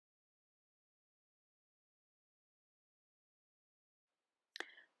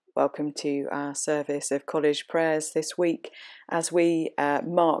Welcome to our service of college prayers this week as we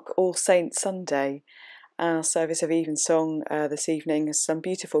mark All Saints Sunday. Our service of Evensong this evening has some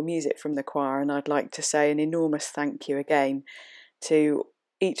beautiful music from the choir, and I'd like to say an enormous thank you again to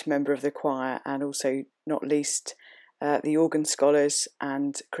each member of the choir, and also not least the organ scholars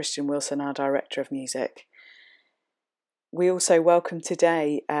and Christian Wilson, our Director of Music. We also welcome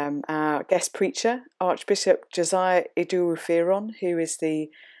today our guest preacher, Archbishop Josiah Idurufiron, who is the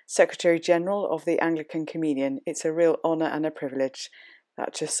Secretary General of the Anglican Communion. It's a real honour and a privilege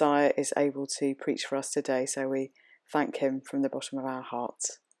that Josiah is able to preach for us today, so we thank him from the bottom of our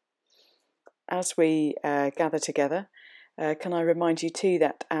hearts. As we gather together, can I remind you too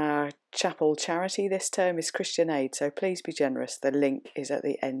that our chapel charity this term is Christian Aid, so please be generous. The link is at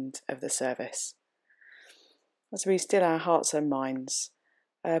the end of the service. As we still our hearts and minds,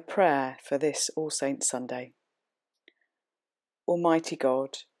 a prayer for this All Saints Sunday. Almighty God,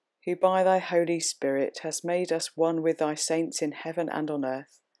 who by thy Holy Spirit has made us one with thy saints in heaven and on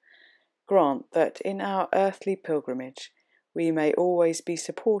earth, grant that in our earthly pilgrimage we may always be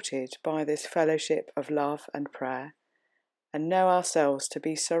supported by this fellowship of love and prayer, and know ourselves to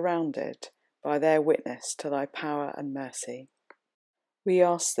be surrounded by their witness to thy power and mercy. We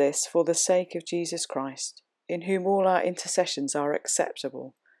ask this for the sake of Jesus Christ, in whom all our intercessions are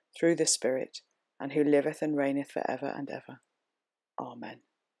acceptable through the Spirit, and who liveth and reigneth for ever and ever. Amen.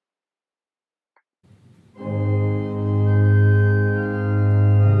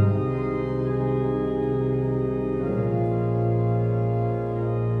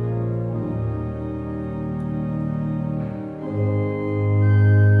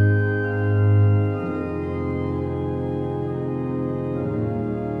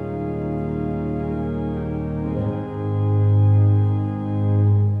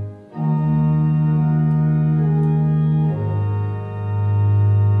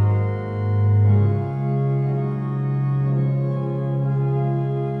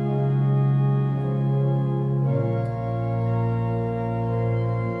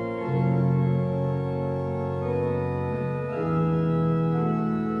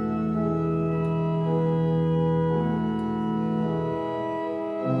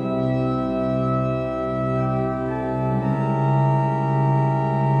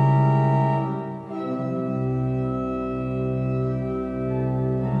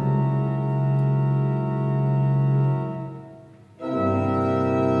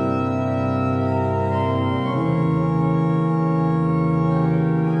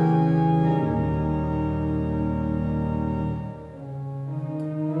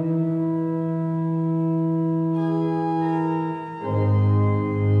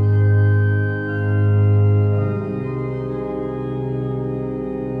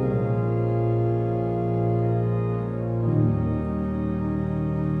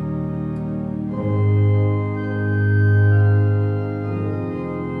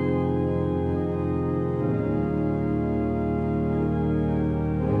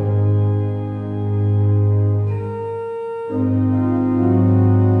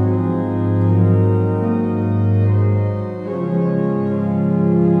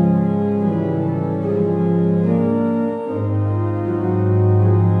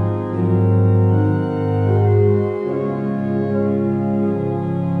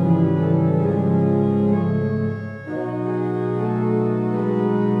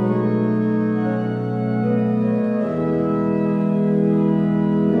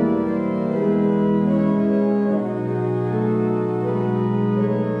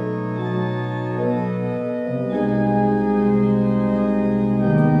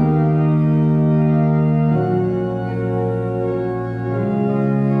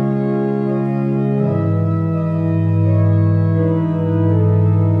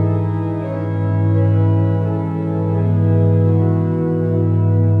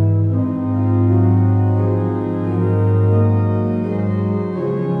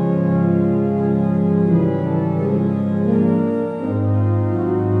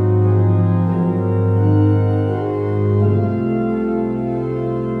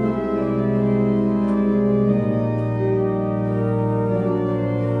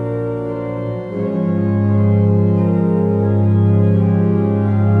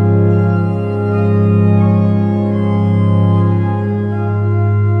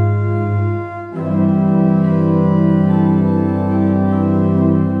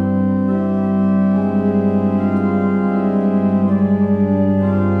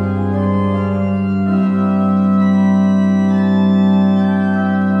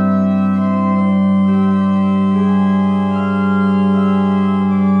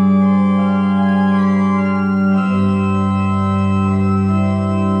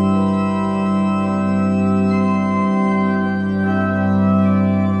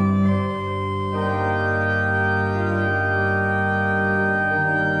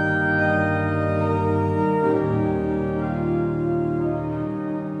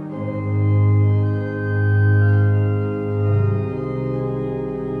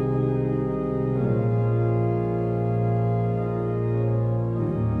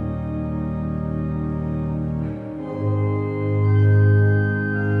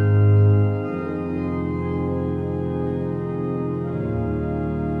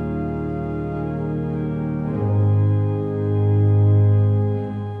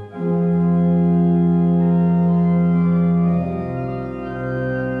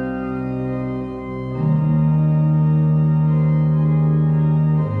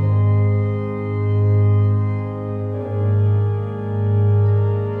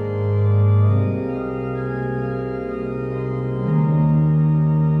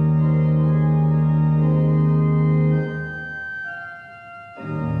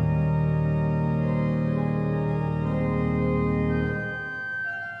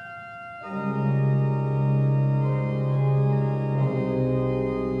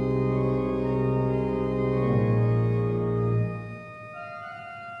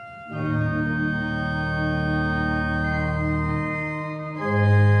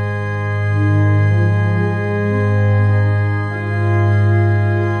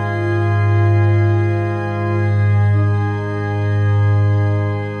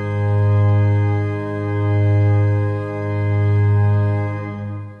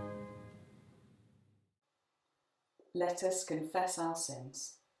 let us confess our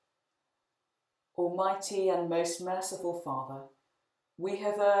sins. Almighty and most merciful Father, we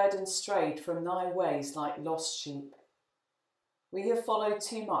have erred and strayed from thy ways like lost sheep. We have followed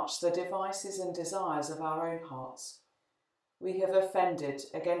too much the devices and desires of our own hearts. We have offended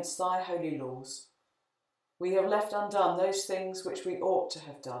against thy holy laws. We have left undone those things which we ought to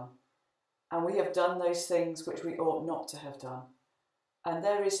have done, and we have done those things which we ought not to have done, and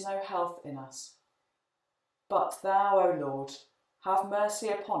there is no health in us. But thou, O Lord, have mercy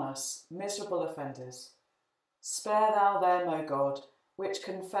upon us, miserable offenders. Spare thou them, O God, which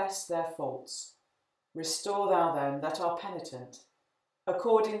confess their faults. Restore thou them that are penitent,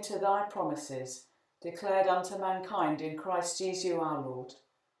 according to thy promises, declared unto mankind in Christ Jesus our Lord.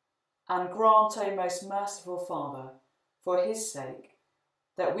 And grant, O most merciful Father, for his sake,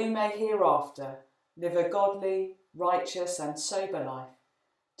 that we may hereafter live a godly, righteous and sober life,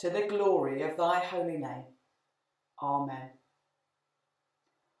 to the glory of thy holy name. Amen.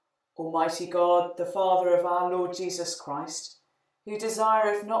 Almighty God, the Father of our Lord Jesus Christ, who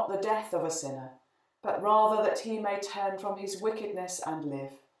desireth not the death of a sinner, but rather that he may turn from his wickedness and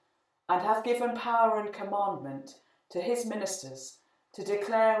live, and hath given power and commandment to his ministers to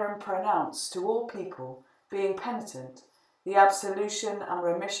declare and pronounce to all people, being penitent, the absolution and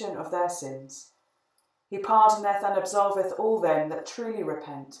remission of their sins. He pardoneth and absolveth all them that truly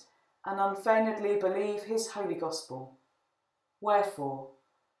repent, and unfeignedly believe his holy gospel. Wherefore,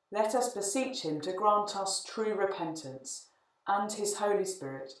 let us beseech him to grant us true repentance, and his Holy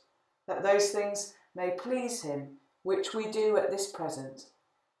Spirit, that those things may please him which we do at this present,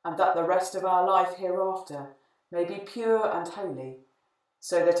 and that the rest of our life hereafter may be pure and holy,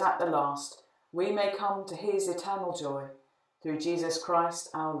 so that at the last we may come to his eternal joy, through Jesus Christ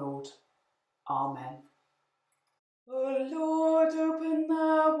our Lord. Amen. O Lord, open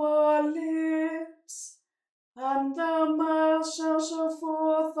thou our lips, and our mouth shall show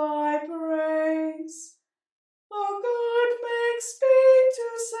forth thy praise. O God, make speed to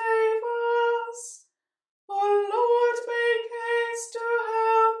save us. O Lord, make haste to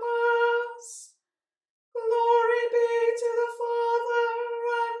help us. Glory be to the Father,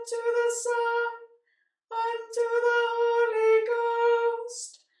 and to the Son, and to the Holy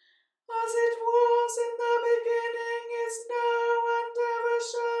Ghost, as it was in the beginning, is now, and ever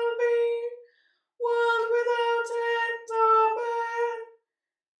shall be, world without end. Amen.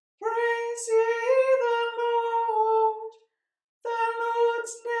 Praise ye the Lord. The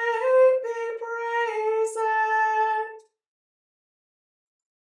Lord's name be praised.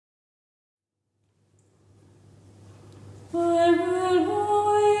 I will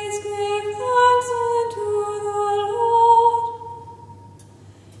always give thanks unto the Lord.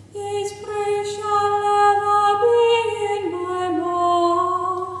 His praise shall ever be in my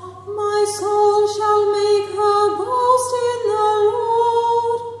mouth. My soul shall make her boast in the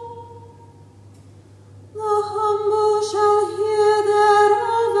Lord. The humble shall hear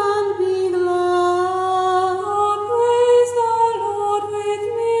thereof and be glad. Praise the Lord with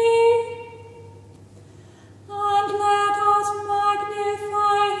me, and let us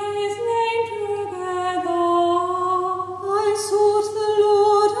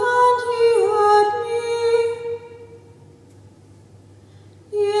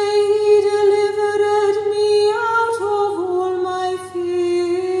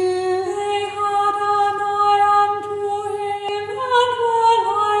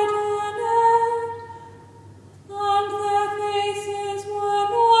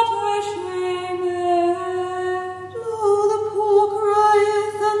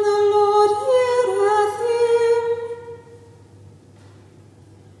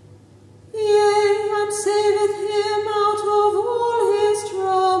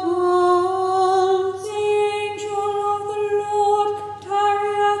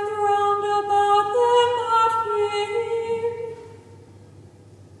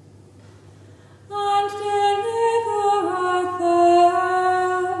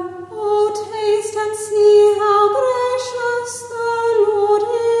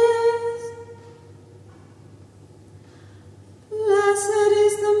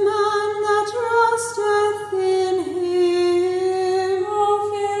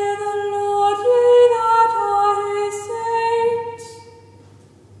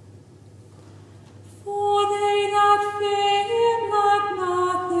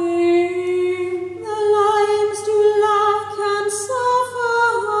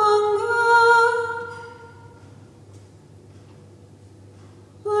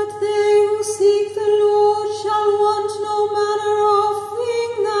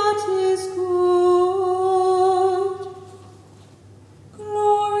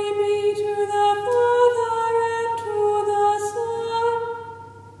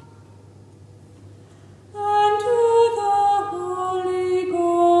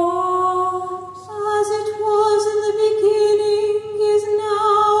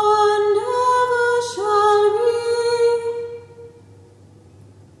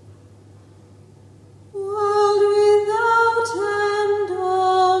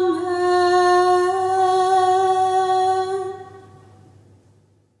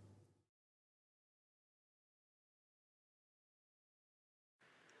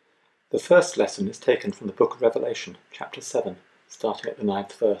The first lesson is taken from the book of Revelation, chapter 7, starting at the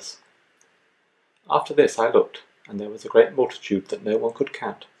 9th verse. After this I looked, and there was a great multitude that no one could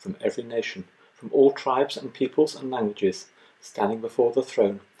count, from every nation, from all tribes and peoples and languages, standing before the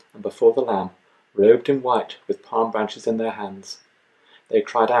throne and before the Lamb, robed in white, with palm branches in their hands. They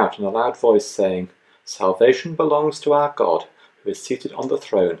cried out in a loud voice, saying, "Salvation belongs to our God, who is seated on the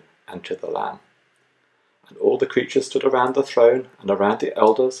throne, and to the Lamb." And all the creatures stood around the throne, and around the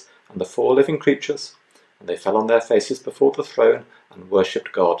elders, and the 4 living creatures, and they fell on their faces before the throne, and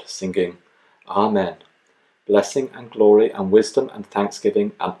worshipped God, singing, "Amen. Blessing and glory and wisdom and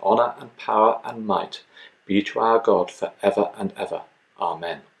thanksgiving and honour and power and might be to our God for ever and ever.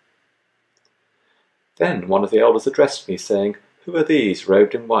 Amen." Then one of the elders addressed me, saying, "Who are these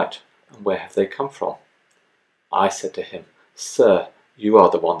robed in white, and where have they come from?" I said to him, "Sir, you are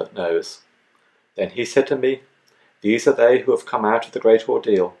the one that knows." Then he said to me, "These are they who have come out of the great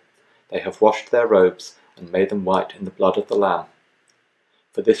ordeal. They have washed their robes and made them white in the blood of the Lamb.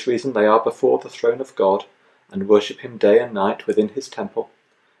 For this reason they are before the throne of God, and worship him day and night within his temple,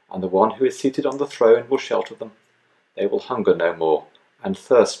 and the one who is seated on the throne will shelter them. They will hunger no more, and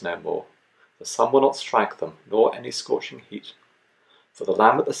thirst no more. The sun will not strike them, nor any scorching heat. For the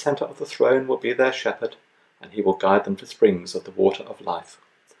Lamb at the centre of the throne will be their shepherd, and he will guide them to springs of the water of life.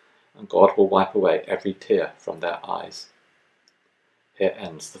 And God will wipe away every tear from their eyes." Here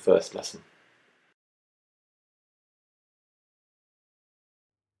ends the first lesson.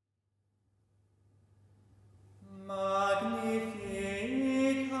 Magnificat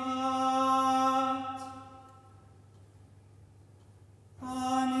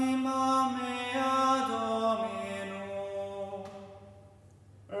anima mea Domino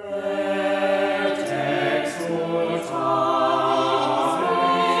et exultat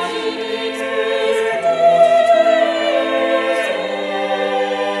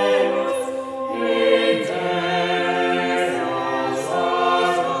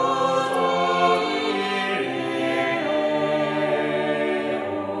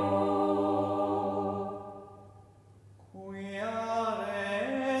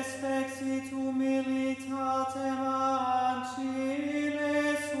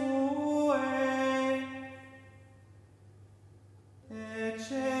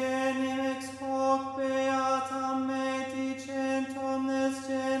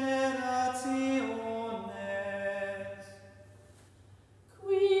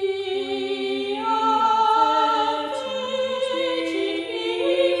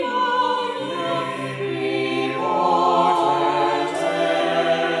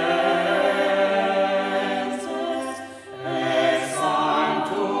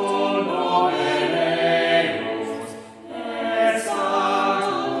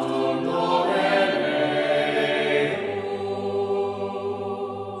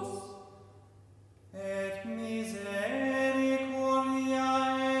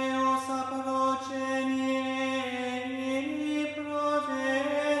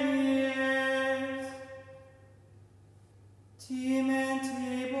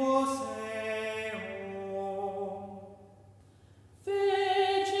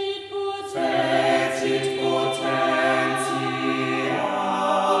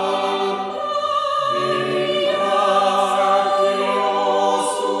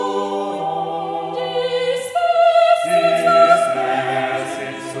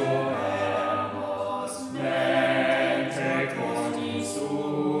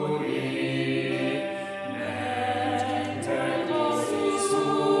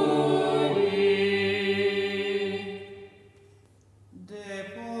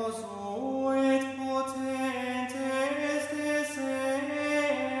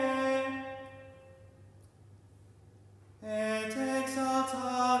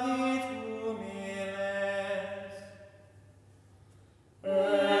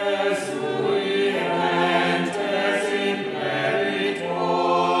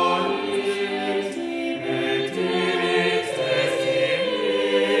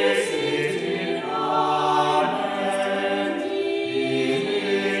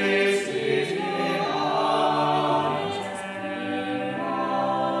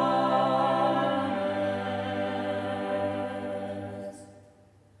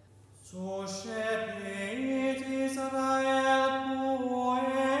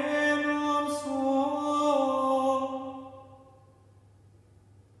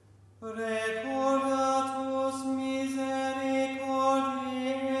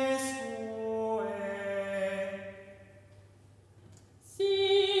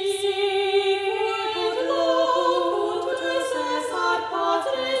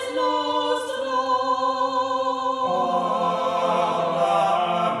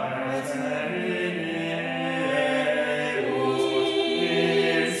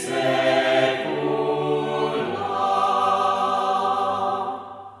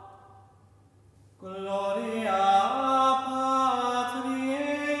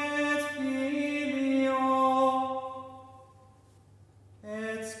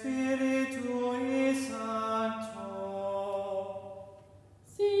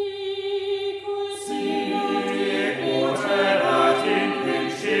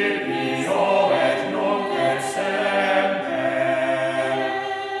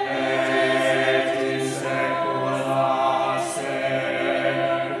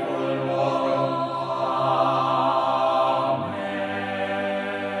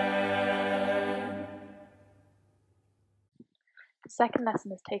second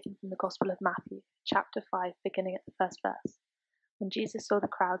lesson is taken from the Gospel of Matthew, chapter 5, beginning at the first verse. When Jesus saw the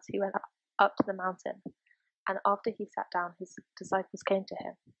crowds, he went up to the mountain, and after he sat down, his disciples came to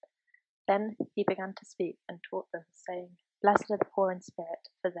him. Then he began to speak and taught them, saying, Blessed are the poor in spirit,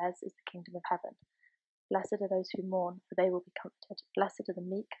 for theirs is the kingdom of heaven. Blessed are those who mourn, for they will be comforted. Blessed are the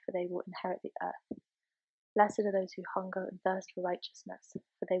meek, for they will inherit the earth. Blessed are those who hunger and thirst for righteousness,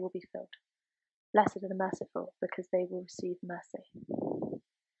 for they will be filled. Blessed are the merciful, because they will receive mercy.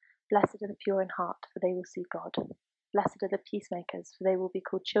 Blessed are the pure in heart, for they will see God. Blessed are the peacemakers, for they will be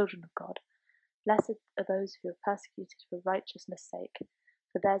called children of God. Blessed are those who are persecuted for righteousness' sake,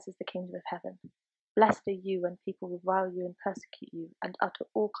 for theirs is the kingdom of heaven. Blessed are you when people revile you and persecute you, and utter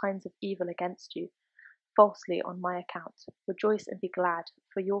all kinds of evil against you, falsely on my account. Rejoice and be glad,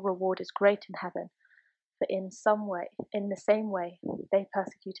 for your reward is great in heaven. For in the same way, they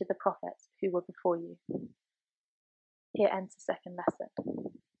persecuted the prophets who were before you. Here ends the second lesson.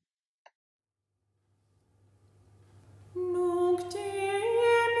 Nunc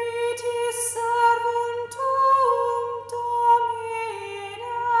dimitis servuntum Domine,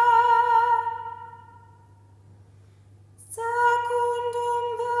 secundum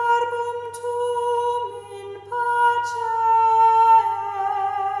verbum tuum in pace,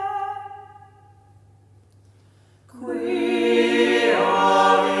 qui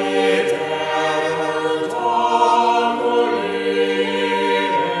avit erunt oculi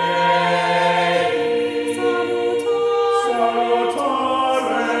mei, salutare,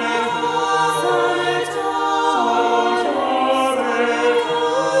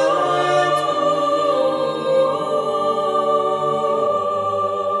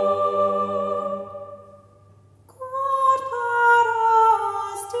 quod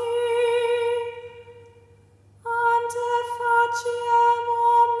parasti ante faciem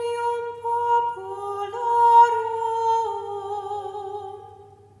omnium popularum.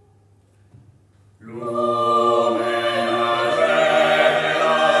 Lumina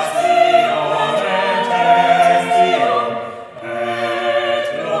revelationem testium et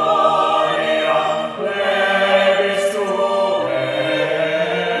gloria plebis tuae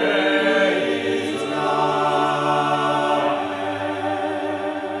Israel.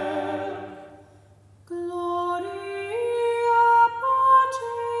 Gloria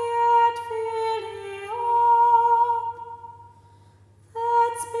Patri et Filio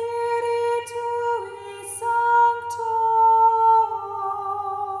et Spiritui Sancto,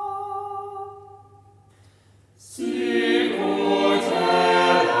 sic ut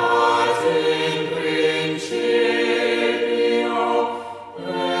erat in principio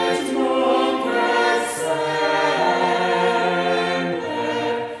et nunc et semper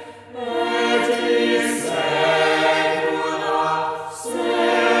et in saecula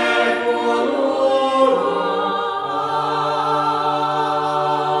saeculorum.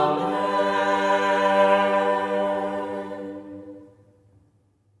 Amen.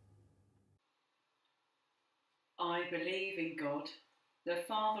 I believe in God, the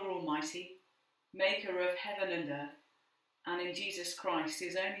Father Almighty, maker of heaven and earth, and in Jesus Christ,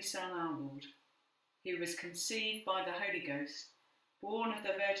 his only Son, our Lord, who was conceived by the Holy Ghost, born of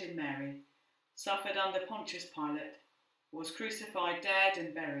the Virgin Mary, suffered under Pontius Pilate, was crucified, dead,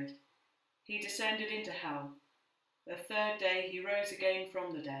 and buried. He descended into hell. The third day he rose again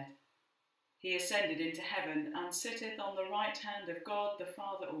from the dead. He ascended into heaven, and sitteth on the right hand of God the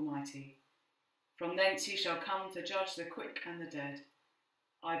Father Almighty. From thence he shall come to judge the quick and the dead.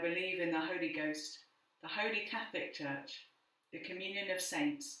 I believe in the Holy Ghost, the Holy Catholic Church, the communion of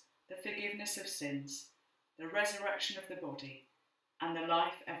saints, the forgiveness of sins, the resurrection of the body, and the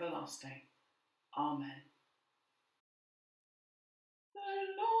life everlasting. Amen. The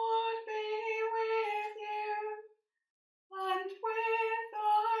Lord be with you, and with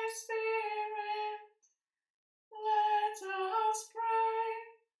thy spirit. Let us pray.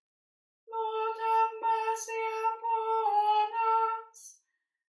 Lord, have mercy upon us.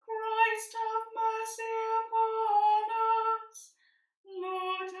 Christ, have mercy upon us.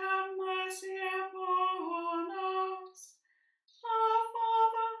 Lord, have mercy upon us. Our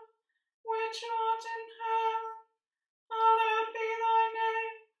Father, which art in heaven, hallowed be thy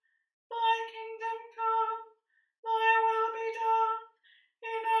name.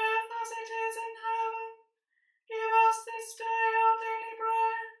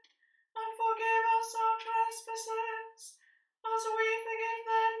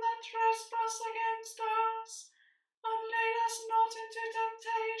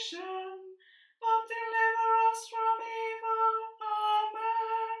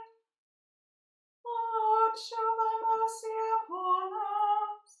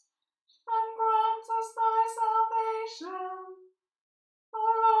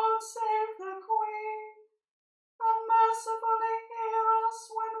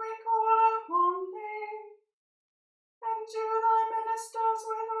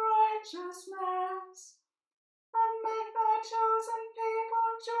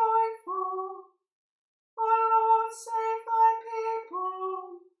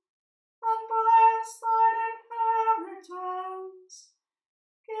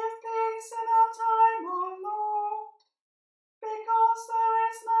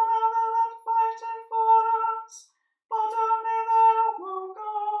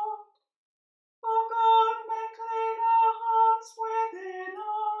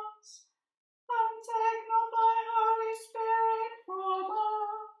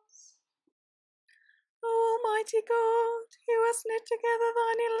 Almighty God, who hast knit together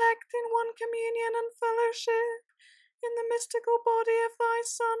thine elect in one communion and fellowship, in the mystical body of thy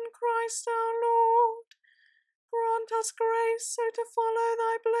Son, Christ our Lord, grant us grace so to follow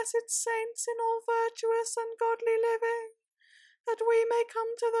thy blessed saints in all virtuous and godly living, that we may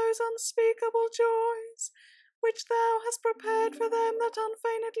come to those unspeakable joys which thou hast prepared for them that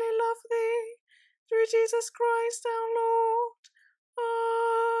unfeignedly love thee, through Jesus Christ our Lord.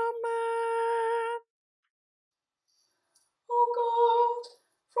 Amen. O God,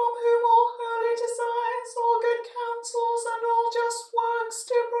 from whom all holy desires, all good counsels, and all just works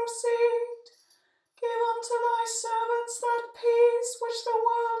do proceed, give unto thy servants that peace which the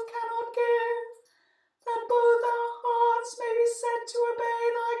world cannot give, that both our hearts may be set to obey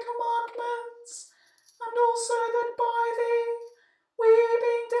thy commandments, and also that by thee, we,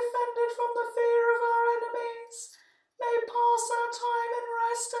 being defended from the fear of our enemies, may pass our time in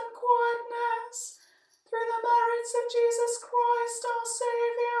rest and quietness, through the merits of Jesus Christ our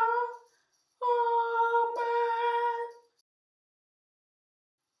Saviour. Amen.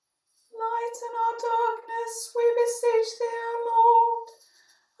 Lighten our darkness, we beseech thee, O Lord,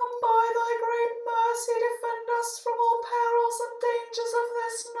 and by thy great mercy defend us from all perils and dangers of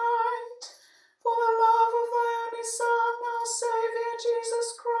this night, for the love of thy only Son, our Saviour,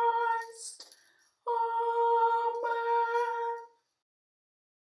 Jesus Christ. Amen.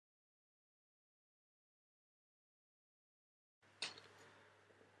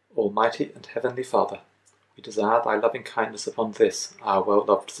 Almighty and Heavenly Father, we desire thy loving kindness upon this, our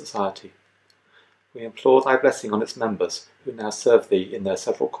well-loved society. We implore thy blessing on its members who now serve thee in their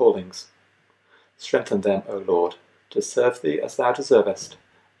several callings. Strengthen them, O Lord, to serve thee as thou deservest,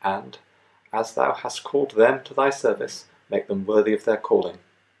 and, as thou hast called them to thy service, make them worthy of their calling.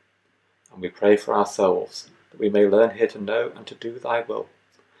 And we pray for ourselves, that we may learn here to know and to do thy will,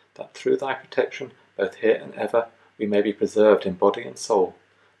 that through thy protection, both here and ever, we may be preserved in body and soul,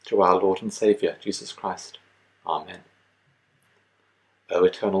 through our Lord and Saviour, Jesus Christ. Amen. O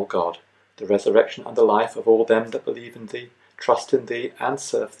eternal God, the resurrection and the life of all them that believe in thee, trust in thee, and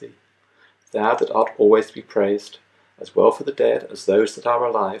serve thee, thou that art always to be praised, as well for the dead as those that are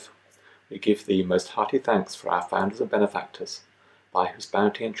alive, we give thee most hearty thanks for our founders and benefactors, by whose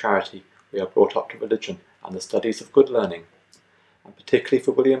bounty and charity we are brought up to religion and the studies of good learning, and particularly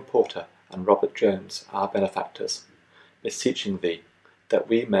for William Porter and Robert Jones, our benefactors, beseeching thee that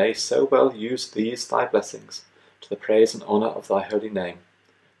we may so well use these thy blessings to the praise and honour of thy holy name,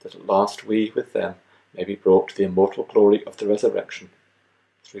 that at last we with them may be brought to the immortal glory of the resurrection,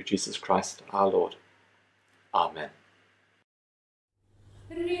 through Jesus Christ our Lord. Amen.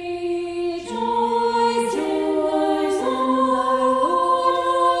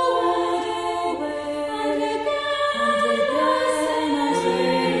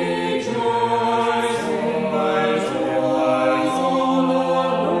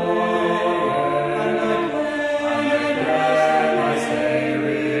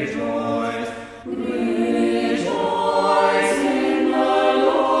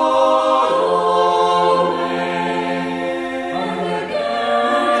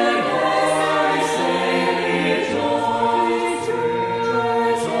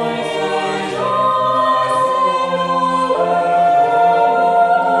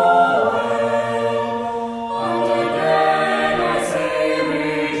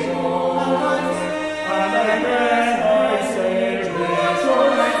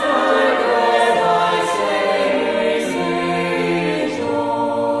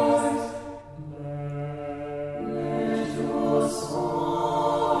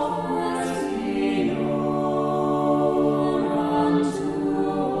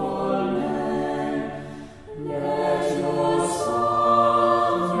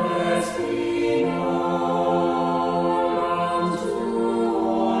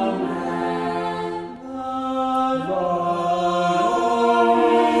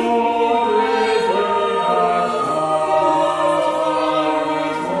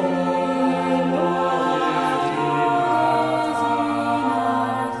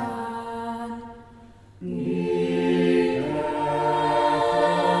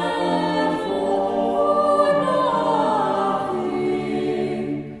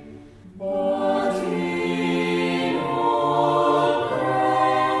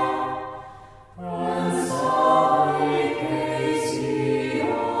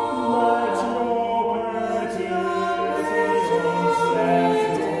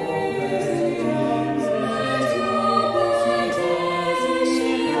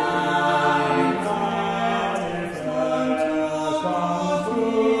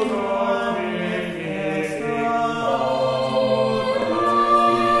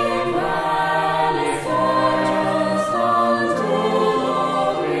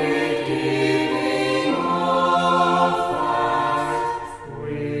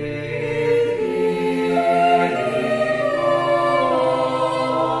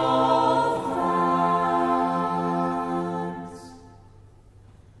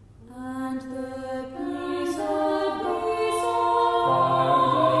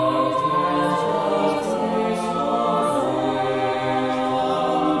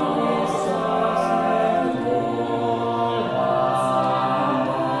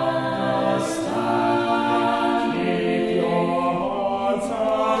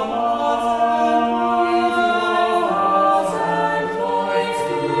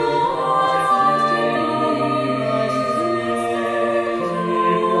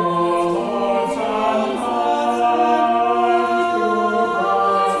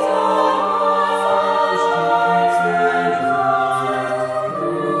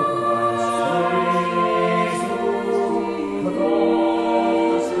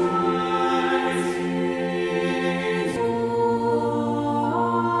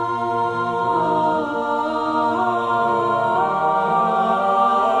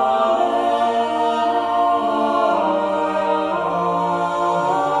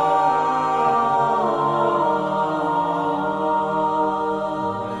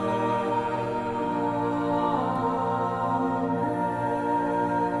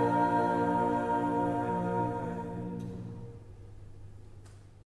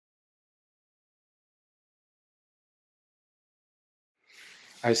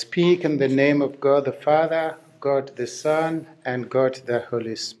 I speak in the name of God the Father, God the Son, and God the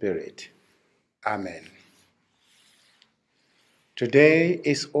Holy Spirit. Amen. Today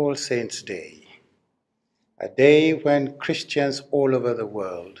is All Saints' Day, a day when Christians all over the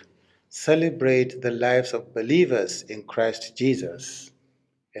world celebrate the lives of believers in Christ Jesus,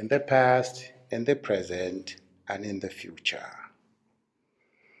 in the past, in the present, and in the future.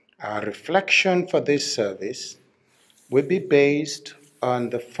 Our reflection for this service will be based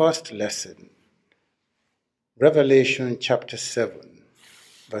on the first lesson, Revelation chapter 7,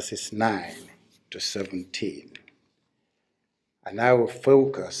 verses 9 to 17. And I will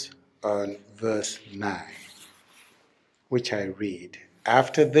focus on verse 9, which I read.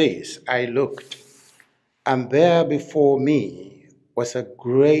 After this I looked, and there before me was a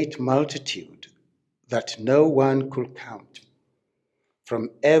great multitude that no one could count, from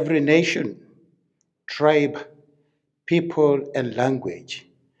every nation, tribe, people, and language,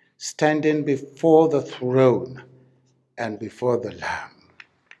 standing before the throne and before the Lamb.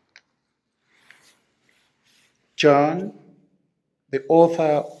 John, the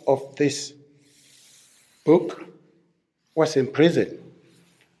author of this book, was in prison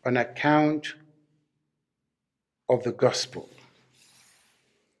on account of the gospel.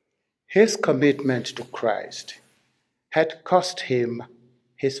 His commitment to Christ had cost him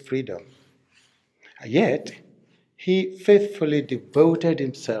his freedom. Yet, he faithfully devoted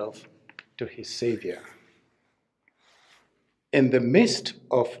himself to his Savior. In the midst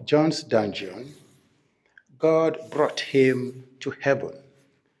of John's dungeon, God brought him to heaven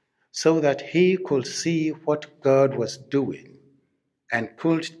so that he could see what God was doing and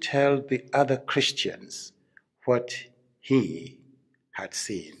could tell the other Christians what he had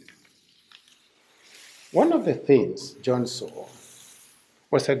seen. One of the things John saw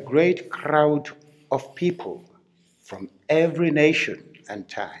was a great crowd of people from every nation and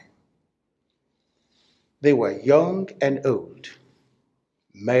time. They were young and old,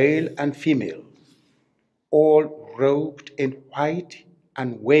 male and female, all robed in white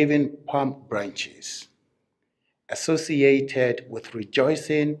and waving palm branches, associated with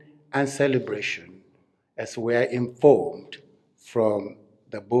rejoicing and celebration, as we are informed from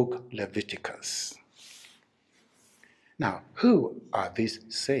the book Leviticus. Now, who are these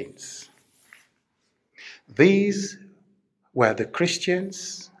saints? These were the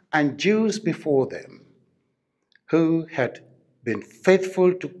Christians and Jews before them who had been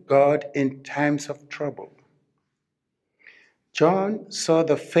faithful to God in times of trouble. John saw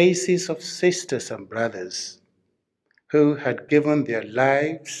the faces of sisters and brothers who had given their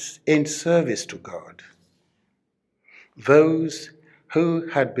lives in service to God, those who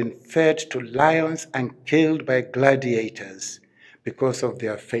had been fed to lions and killed by gladiators because of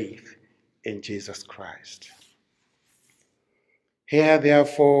their faith in Jesus Christ. Here,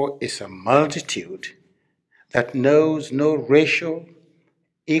 therefore, is a multitude that knows no racial,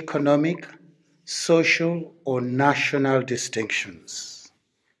 economic, social, or national distinctions.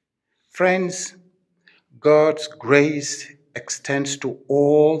 Friends, God's grace extends to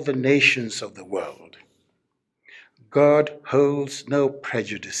all the nations of the world. God holds no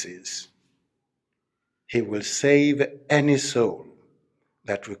prejudices. He will save any soul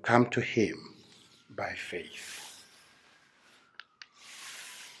that will come to him by faith.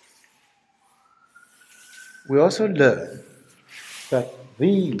 We also learn that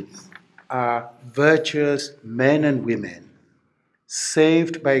these are virtuous men and women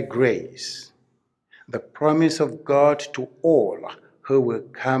saved by grace, the promise of God to all who will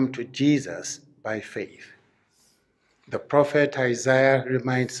come to Jesus by faith. The prophet Isaiah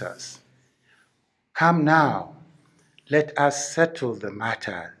reminds us, "Come now, let us settle the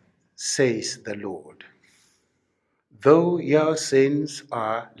matter, says the Lord. Though your sins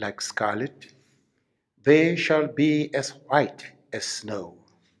are like scarlet, they shall be as white as snow.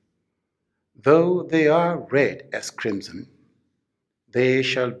 Though they are red as crimson, they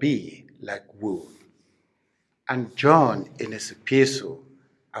shall be like wool." And John, in his epistle,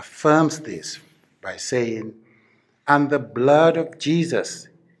 affirms this by saying, "And the blood of Jesus,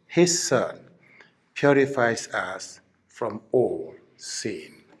 his Son, purifies us from all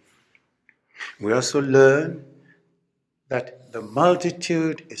sin." We also learn that the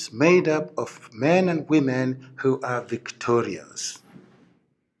multitude is made up of men and women who are victorious.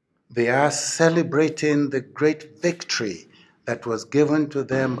 They are celebrating the great victory that was given to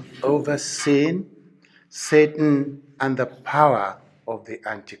them over sin, Satan, and the power of the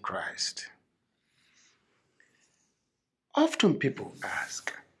Antichrist. Often people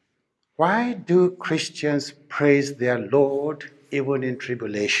ask, why do Christians praise their Lord even in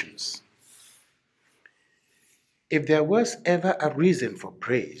tribulations? if there was ever a reason for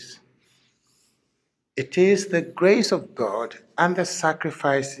praise, it is the grace of God and the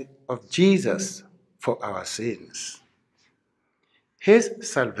sacrifice of Jesus for our sins. His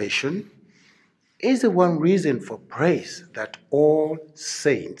salvation is the one reason for praise that all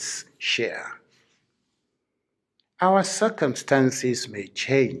saints share. Our circumstances may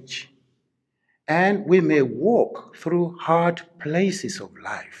change, and we may walk through hard places of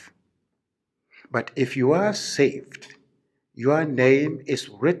life. But if you are saved, your name is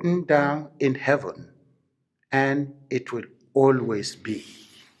written down in heaven, and it will always be.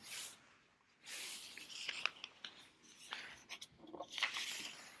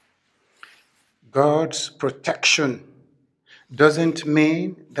 God's protection doesn't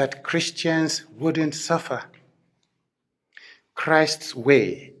mean that Christians wouldn't suffer. Christ's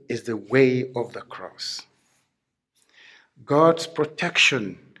way is the way of the cross. God's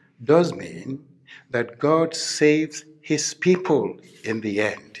protection does mean that God saves his people in the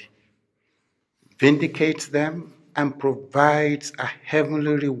end, vindicates them, and provides a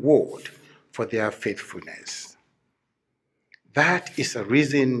heavenly reward for their faithfulness. That is a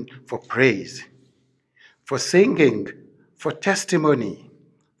reason for praise, for singing, for testimony,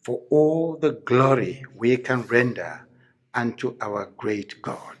 for all the glory we can render unto our great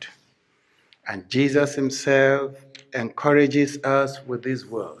God. And Jesus himself encourages us with these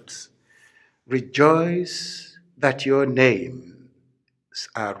words: rejoice that your names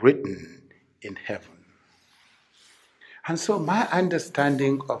are written in heaven. And so my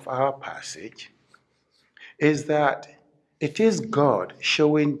understanding of our passage is that it is God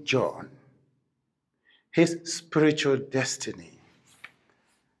showing John his spiritual destiny,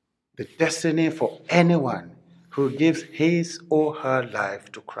 the destiny for anyone who gives his or her life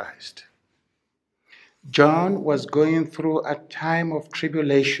to Christ. John was going through a time of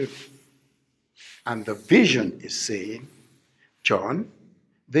tribulation, and the vision is saying, John,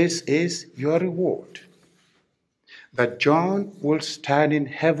 this is your reward. That John will stand in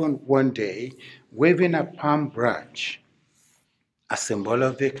heaven one day waving a palm branch, a symbol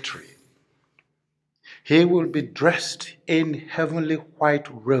of victory. He will be dressed in heavenly white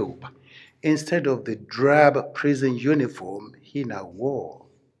robe instead of the drab prison uniform he now wore.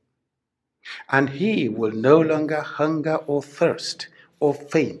 And he will no longer hunger or thirst or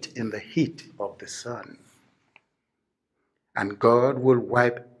faint in the heat of the sun. And God will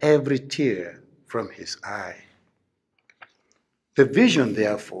wipe every tear from his eye. The vision,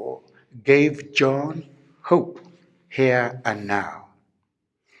 therefore, gave John hope here and now.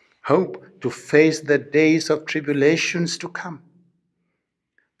 Hope to face the days of tribulations to come,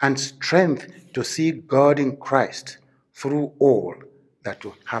 and strength to see God in Christ through all that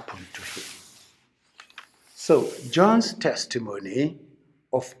will happen to him. So, John's testimony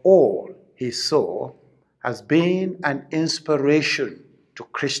of all he saw has been an inspiration to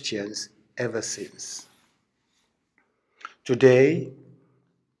Christians ever since. Today,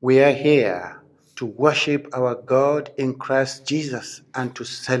 we are here to worship our God in Christ Jesus and to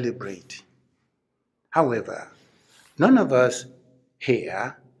celebrate. However, none of us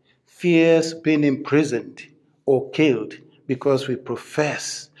here fears being imprisoned or killed because we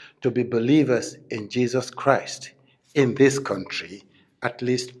profess to be believers in Jesus Christ in this country, at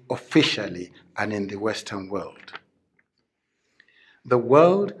least officially, and in the Western world. The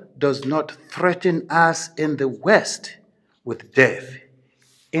world does not threaten us in the West with death.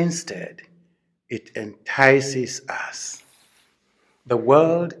 Instead, it entices us. The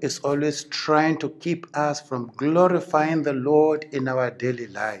world is always trying to keep us from glorifying the Lord in our daily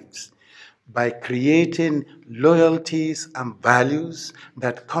lives by creating loyalties and values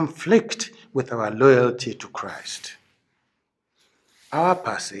that conflict with our loyalty to Christ. Our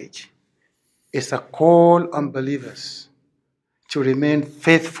passage is a call on believers to remain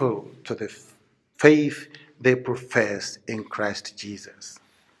faithful to the faith they profess in Christ Jesus.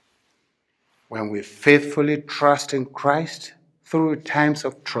 When we faithfully trust in Christ through times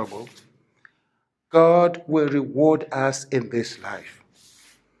of trouble, God will reward us in this life.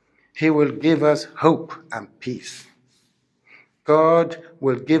 He will give us hope and peace. God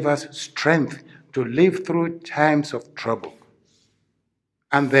will give us strength to live through times of trouble.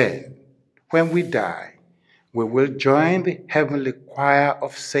 And then, when we die, we will join the heavenly choir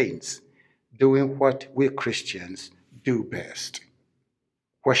of saints doing what we Christians do best,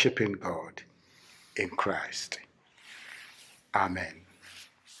 worshiping God in Christ. Amen.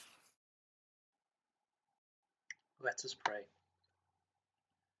 Let us pray.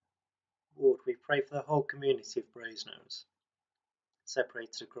 Lord, we pray for the whole community of Brasenose,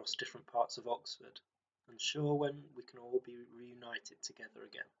 separated across different parts of Oxford, unsure when we can all be reunited together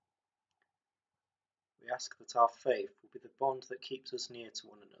again. we ask that our faith will be the bond that keeps us near to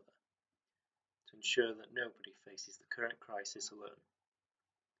one another, to ensure that nobody faces the current crisis alone.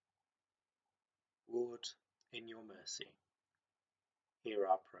 Lord, in your mercy, hear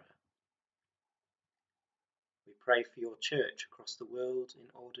our prayer. We pray for your church across the world in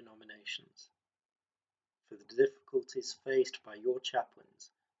all denominations, for the difficulties faced by your chaplains,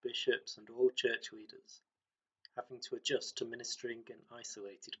 bishops and all church leaders, having to adjust to ministering an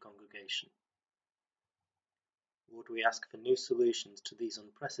isolated congregation. Lord, we ask for new solutions to these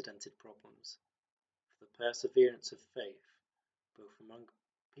unprecedented problems, for the perseverance of faith, both among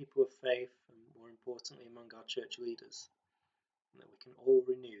people of faith and more importantly among our church leaders, and that we can all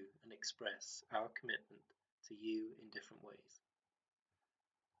renew and express our commitment to you in different ways.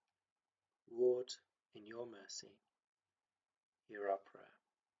 Lord, in your mercy, hear our prayer.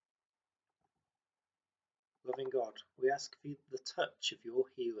 Loving God, we ask for the touch of your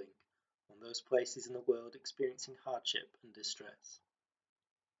healing on those places in the world experiencing hardship and distress.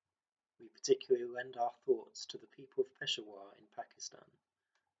 We particularly lend our thoughts to the people of Peshawar in Pakistan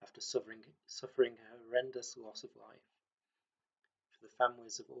after suffering a horrendous loss of life, for the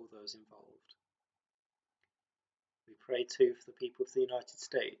families of all those involved. We pray too for the people of the United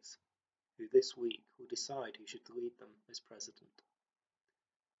States, who this week will decide who should lead them as president.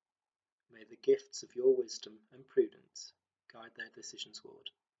 May the gifts of your wisdom and prudence guide their decisions, Lord.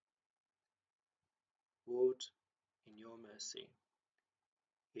 Lord, in your mercy,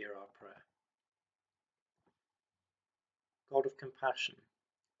 hear our prayer. God of compassion,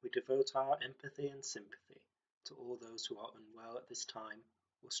 we devote our empathy and sympathy to all those who are unwell at this time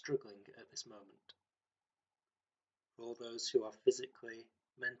or struggling at this moment. For all those who are physically,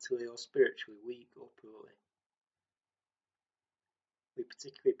 mentally or spiritually weak or poorly. We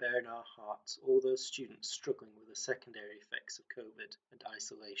particularly bear in our hearts all those students struggling with the secondary effects of COVID and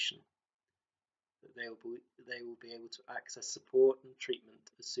isolation, that they will be able to access support and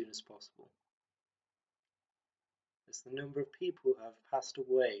treatment as soon as possible. As the number of people who have passed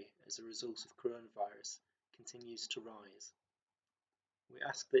away as a result of coronavirus continues to rise, we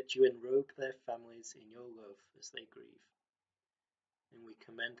ask that you enrobe their families in your love as they grieve, and we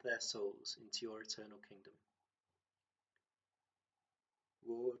commend their souls into your eternal kingdom.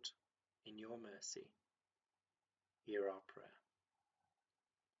 Lord, in your mercy, hear our prayer.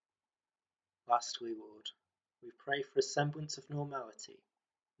 Lastly, Lord, we pray for a semblance of normality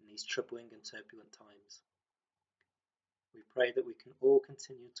in these troubling and turbulent times. We pray that we can all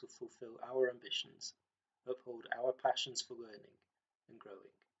continue to fulfill our ambitions, uphold our passions for learning and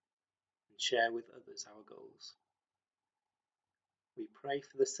growing, and share with others our goals. We pray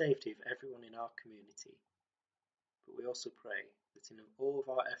for the safety of everyone in our community, but we also pray that in all of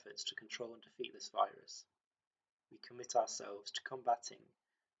our efforts to control and defeat this virus, we commit ourselves to combating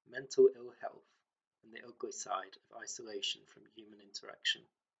mental ill health and the ugly side of isolation from human interaction.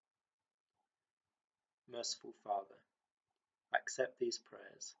 Merciful Father, accept these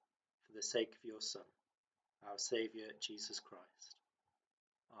prayers for the sake of your Son, our Saviour Jesus Christ.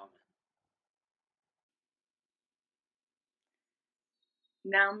 Amen.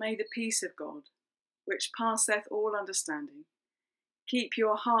 Now may the peace of God, which passeth all understanding, keep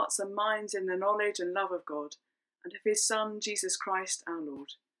your hearts and minds in the knowledge and love of God and of his Son, Jesus Christ our Lord.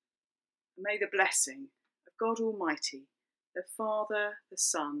 And may the blessing of God Almighty, the Father, the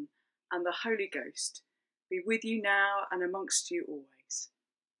Son, and the Holy Ghost be with you now and amongst you always.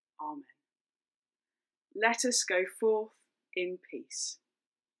 Amen. Let us go forth in peace.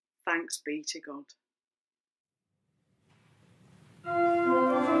 Thanks be to God.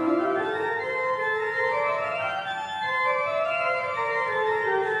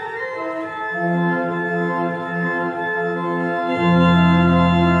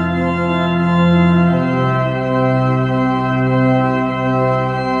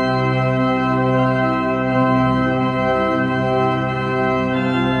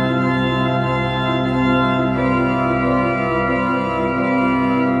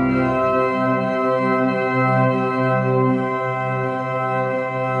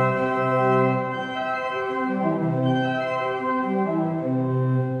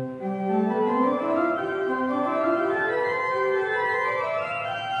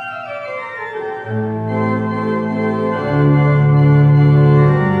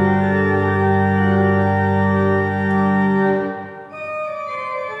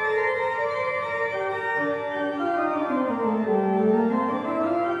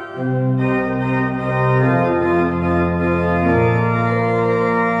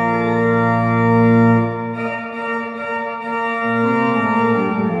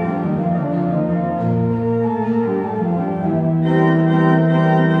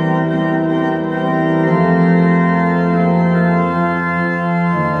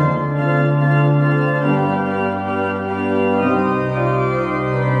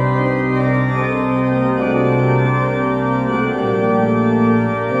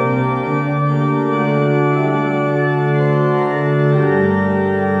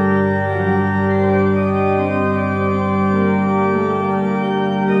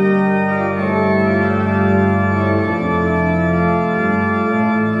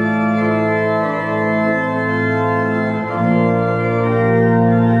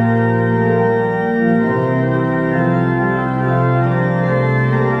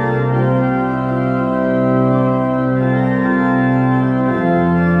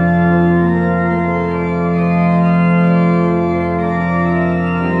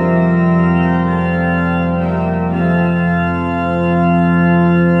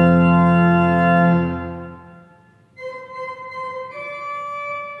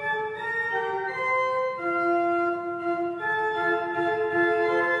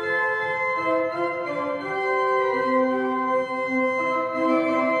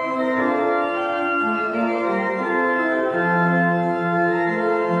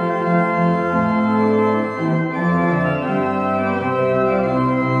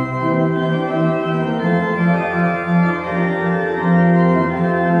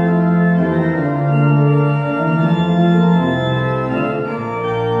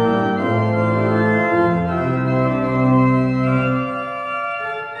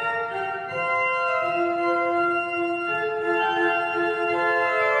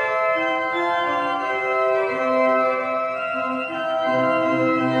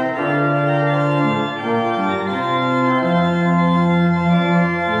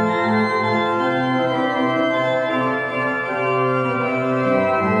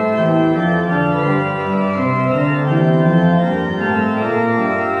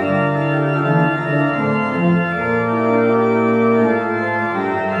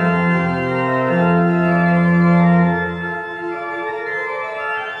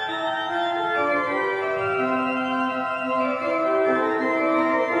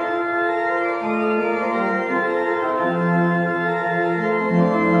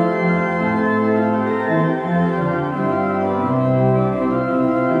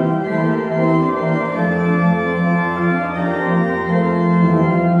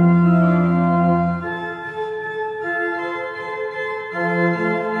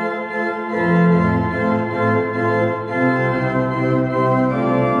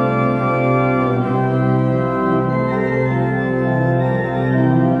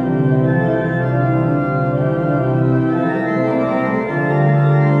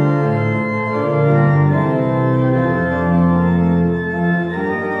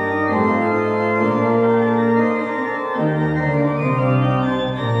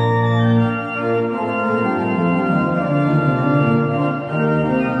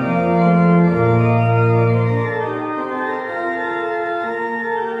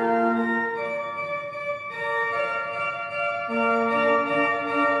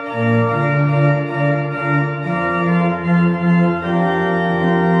 Amen.